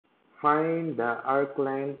Find the arc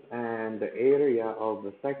length and the area of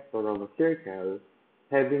the sector of a circle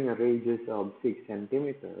having a radius of 6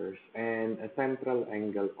 centimeters and a central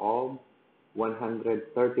angle of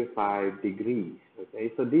 135 degrees.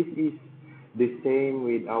 Okay, so this is the same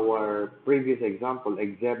with our previous example,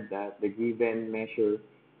 except that the given measure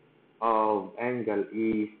of angle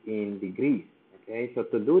is in degrees. Okay, so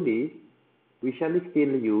to do this, we shall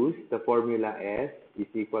still use the formula S is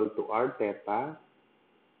equal to R theta,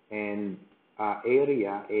 and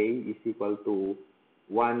area A is equal to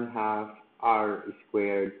 1/2 R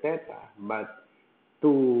squared theta. But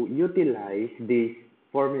to utilize these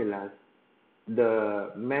formulas,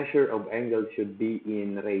 the measure of angle should be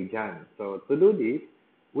in radian. So to do this,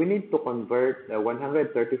 we need to convert the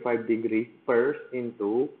 135 degrees first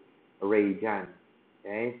into radian.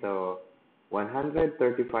 Okay, so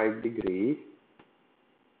 135 degrees.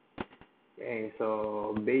 Okay,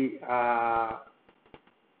 so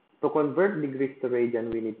to convert degrees to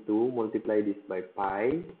radian, we need to multiply this by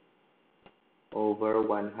pi over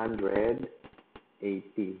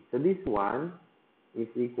 180. So this one is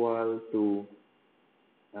equal to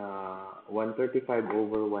 135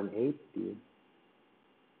 over 180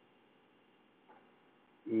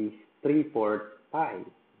 is 3/4 pi.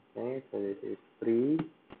 Okay, so this is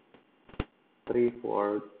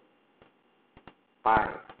 3/4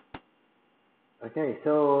 pi. Okay,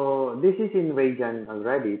 so this is in radian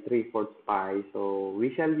already, 3/4 pi. So we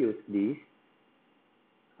shall use this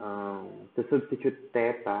to substitute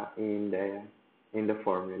theta in the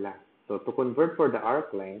formula. So to convert for the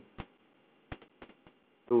arc length,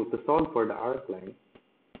 to solve for the arc length,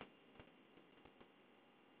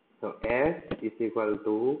 so S is equal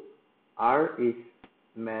to R is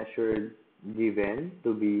measured given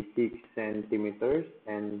to be 6 centimeters,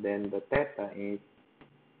 and then the theta is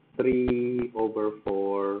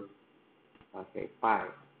 3/4, okay, pi.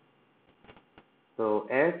 So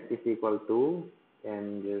S is equal to,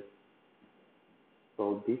 and just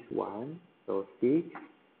solve this one, so 6,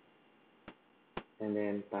 and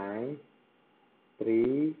then times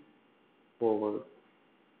 3/4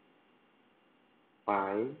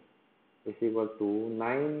 pi is equal to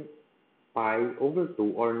 9 pi over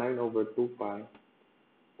 2, or 9/2 pi,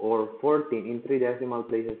 or 14. In 3 decimal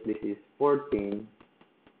places, this is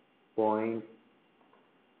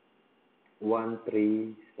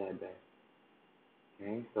 14.137.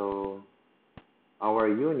 Okay, so our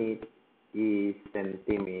unit is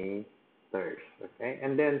centimeters. Okay,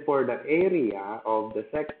 and then for the area of the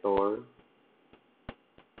sector,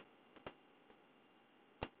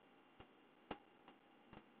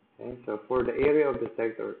 okay, so for the area of the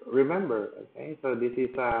sector, remember, okay, so this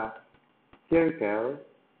is a circle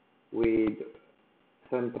with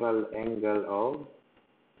central angle of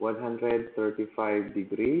 135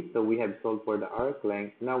 degrees. So we have solved for the arc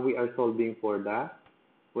length. Now we are solving for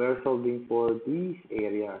this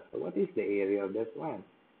area. So what is the area of that one?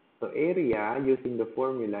 So area using the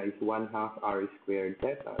formula is 1/2 R squared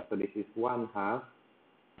theta. So this is 1/2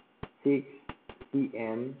 6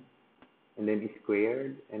 cm, and then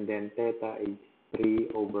squared, and then theta is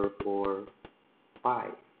 3/4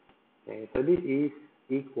 pi. Okay, so this is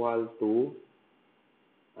equal to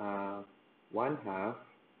 1/2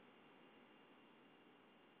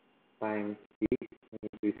 times 6, and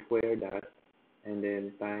we square that, and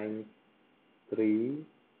then times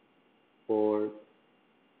 3/4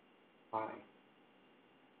 pi.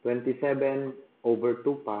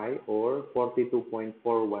 27/2 pi, or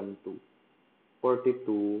 42.412.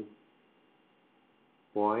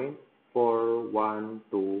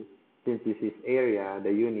 42.412. Since this is area,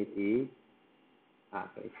 the unit is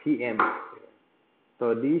cm squared.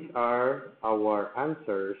 So these are our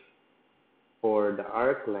answers for the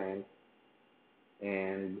arc length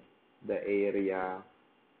and the area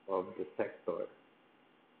of the sector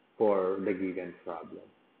for the given problem.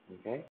 Okay.